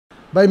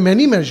By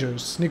many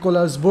measures,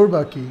 Nicolas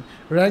Bourbaki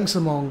ranks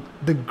among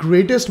the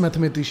greatest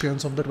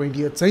mathematicians of the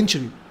 20th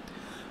century.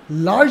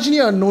 Largely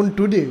unknown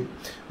today,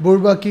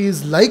 Bourbaki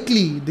is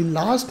likely the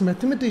last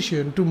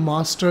mathematician to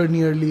master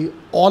nearly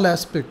all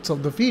aspects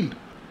of the field.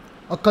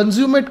 A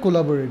consummate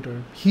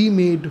collaborator, he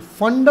made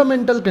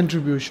fundamental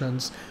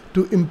contributions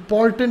to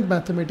important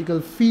mathematical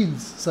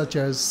fields such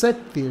as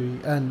set theory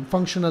and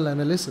functional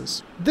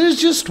analysis. There is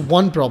just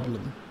one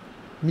problem.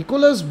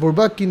 Nicolas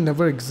Bourbaki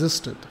never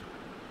existed.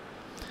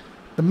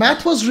 The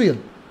math was real.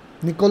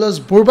 Nicolas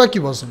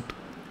Bourbaki wasn't.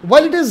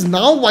 While it is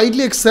now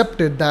widely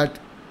accepted that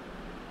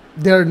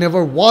there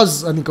never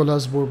was a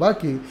Nicolas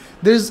Bourbaki,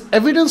 there is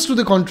evidence to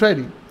the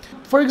contrary.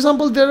 For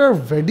example, there are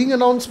wedding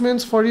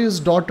announcements for his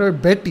daughter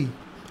Betty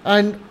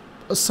and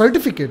a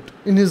certificate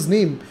in his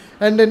name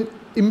and an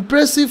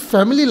impressive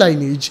family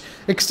lineage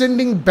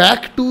extending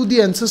back to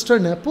the ancestor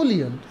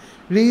Napoleon,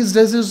 raised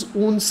as his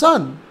own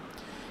son.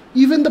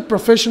 Even the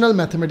professional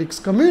mathematics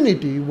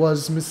community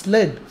was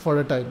misled for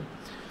a time.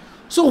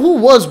 So who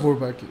was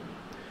Bourbaki?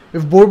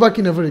 If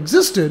Bourbaki never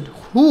existed,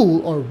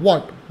 who or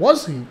what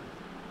was he?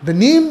 The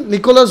name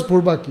Nicolas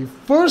Bourbaki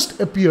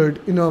first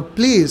appeared in a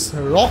place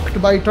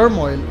rocked by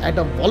turmoil at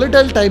a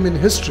volatile time in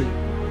history,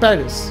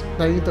 Paris,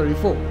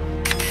 1934.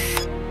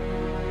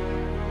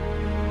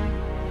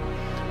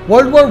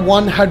 World War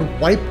I had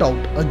wiped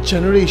out a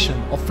generation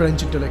of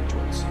French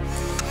intellectuals.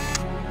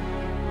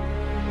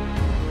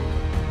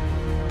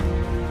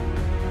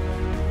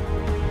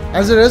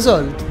 As a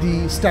result,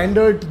 the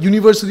standard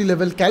university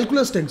level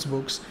calculus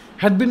textbooks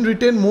had been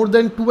written more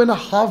than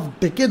 2.5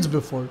 decades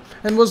before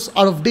and was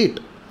out of date.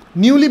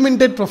 Newly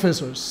minted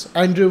professors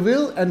Andrew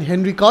Will and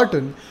Henry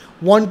Carton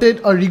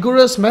wanted a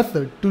rigorous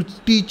method to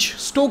teach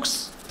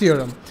Stokes'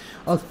 theorem,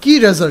 a key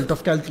result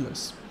of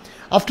calculus.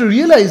 After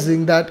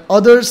realizing that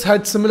others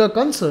had similar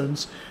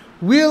concerns,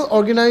 Will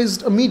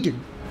organized a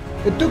meeting.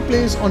 It took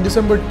place on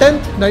December 10,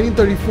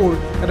 1934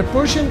 at a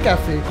Persian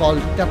cafe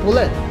called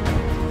Capulet.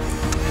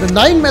 The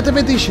 9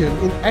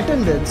 mathematicians in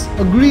attendance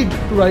agreed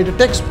to write a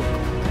textbook.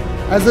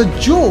 As a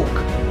joke,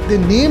 they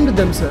named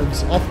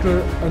themselves after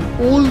an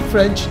old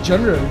French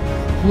general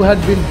who had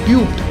been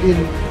duped in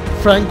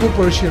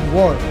Franco-Persian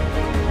War.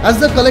 As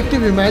the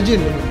collective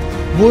imagined him,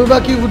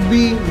 Bourbaki would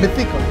be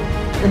mythical,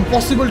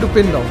 impossible to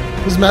pin down.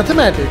 His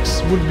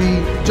mathematics would be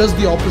just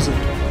the opposite,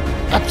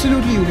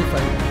 absolutely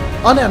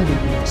unified,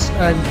 unambiguous,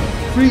 and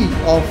free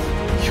of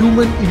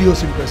human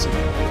idiosyncrasy.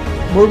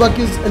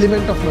 Bourbaki's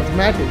Element of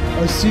Mathematics,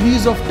 a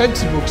series of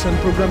textbooks and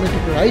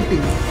programmatic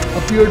writing,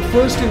 appeared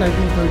first in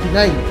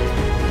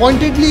 1939.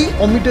 Pointedly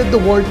omitted the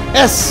word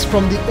S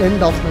from the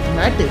end of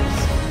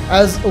mathematics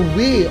as a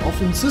way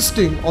of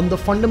insisting on the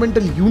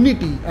fundamental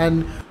unity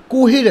and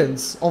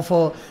coherence of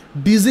a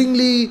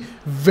dizzyingly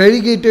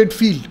variegated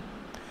field.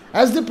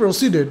 As they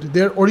proceeded,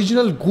 their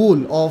original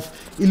goal of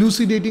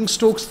elucidating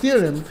Stokes'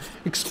 theorem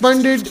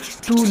expanded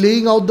to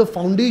laying out the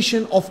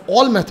foundation of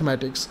all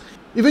mathematics.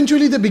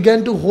 Eventually, they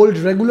began to hold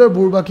regular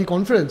Bourbaki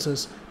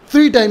conferences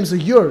 3 times a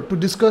year to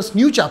discuss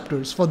new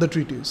chapters for the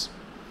treatise.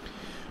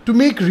 To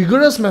make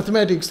rigorous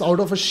mathematics out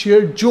of a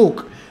sheer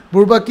joke,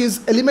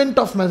 Bourbaki's Element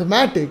of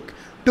Mathematics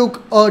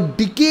took a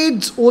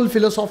decades-old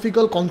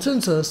philosophical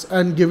consensus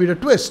and gave it a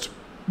twist.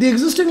 The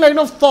existing line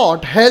of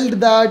thought held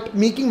that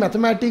making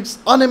mathematics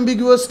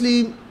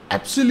unambiguously,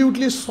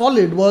 absolutely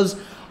solid was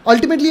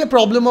ultimately a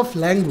problem of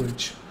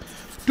language.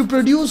 To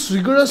produce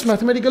rigorous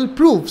mathematical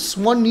proofs,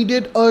 one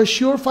needed a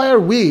surefire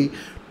way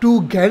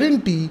to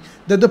guarantee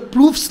that the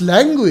proof's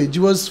language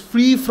was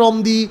free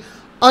from the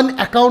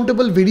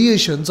unaccountable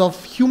variations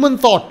of human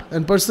thought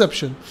and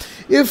perception.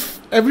 If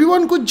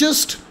everyone could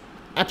just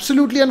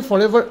absolutely and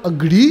forever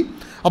agree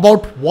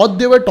about what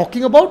they were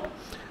talking about,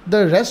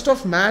 the rest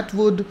of math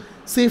would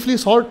safely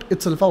sort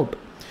itself out.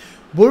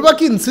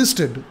 Bourbaki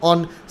insisted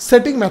on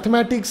setting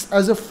mathematics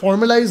as a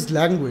formalized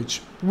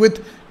language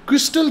with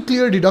crystal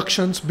clear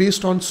deductions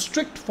based on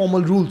strict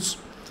formal rules.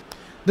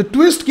 The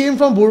twist came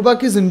from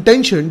Bourbaki's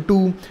intention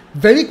to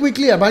very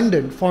quickly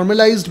abandon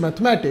formalized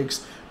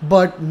mathematics,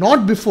 but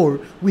not before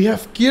we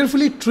have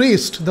carefully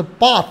traced the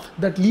path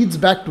that leads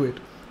back to it.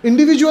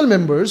 Individual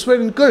members were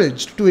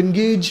encouraged to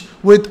engage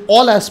with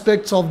all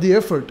aspects of the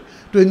effort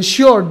to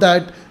ensure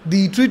that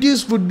the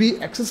treatise would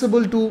be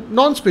accessible to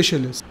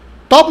non-specialists.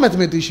 Top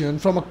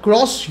mathematicians from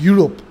across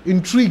Europe,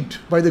 intrigued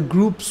by the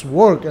group's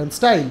work and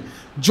style,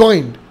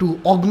 joined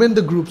to augment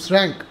the group's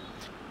rank.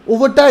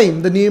 Over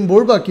time, the name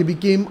Bourbaki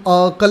became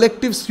a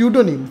collective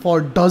pseudonym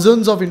for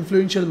dozens of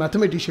influential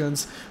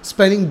mathematicians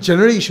spanning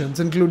generations,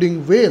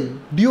 including Weyl,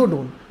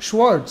 Dieudonné,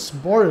 Schwarz,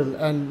 Borel,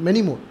 and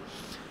many more.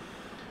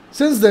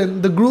 Since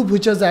then, the group,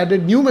 which has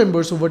added new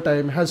members over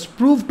time, has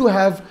proved to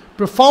have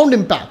profound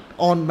impact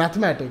on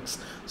mathematics,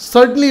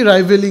 certainly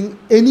rivaling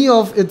any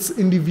of its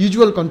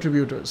individual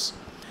contributors.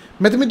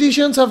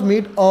 Mathematicians have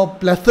made a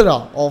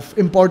plethora of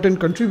important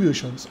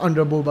contributions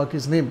under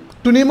Bourbaki's name.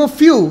 To name a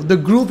few, the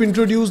group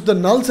introduced the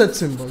null set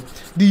symbol,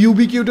 the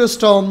ubiquitous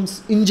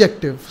terms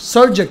injective,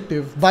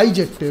 surjective,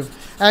 bijective,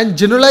 and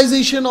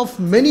generalization of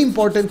many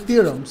important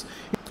theorems,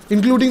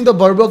 including the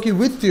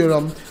Bourbaki-Witt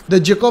theorem, the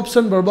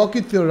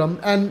Jacobson-Bourbaki theorem,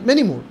 and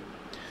many more.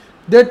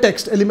 Their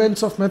text,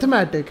 Elements of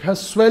Mathematics,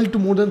 has swelled to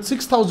more than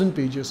 6,000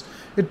 pages.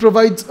 It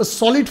provides a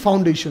solid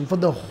foundation for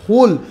the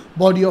whole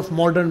body of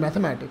modern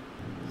mathematics.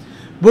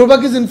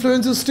 Bourbaki's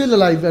influence is still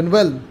alive and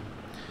well.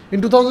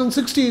 In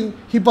 2016,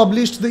 he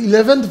published the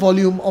 11th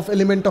volume of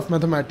Elements of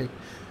Mathematics.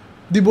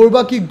 The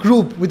Bourbaki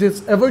group, with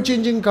its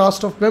ever-changing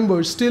cast of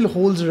members, still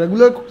holds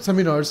regular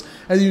seminars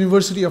at the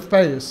University of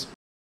Paris.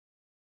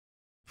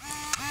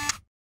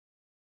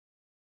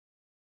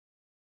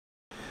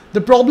 The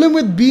problem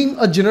with being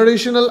a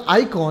generational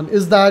icon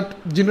is that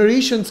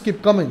generations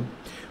keep coming.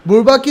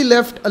 Bourbaki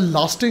left a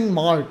lasting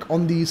mark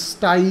on the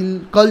style,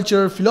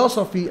 culture,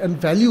 philosophy,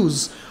 and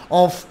values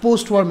of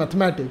post-war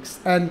mathematics,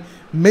 and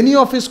many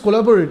of his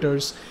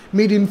collaborators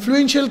made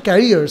influential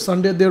careers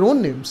under their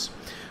own names.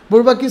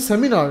 Bourbaki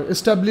Seminar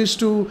established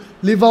to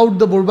live out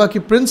the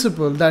Bourbaki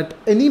principle that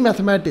any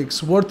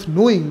mathematics worth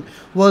knowing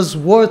was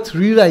worth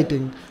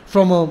rewriting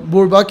from a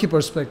Bourbaki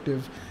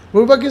perspective.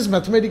 Bourbaki's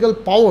mathematical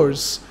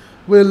powers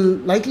will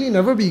likely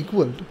never be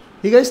equaled.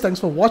 Hey guys, thanks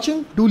for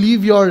watching. Do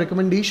leave your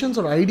recommendations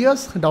or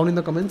ideas down in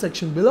the comment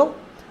section below.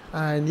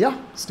 And yeah,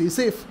 stay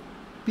safe.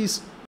 Peace.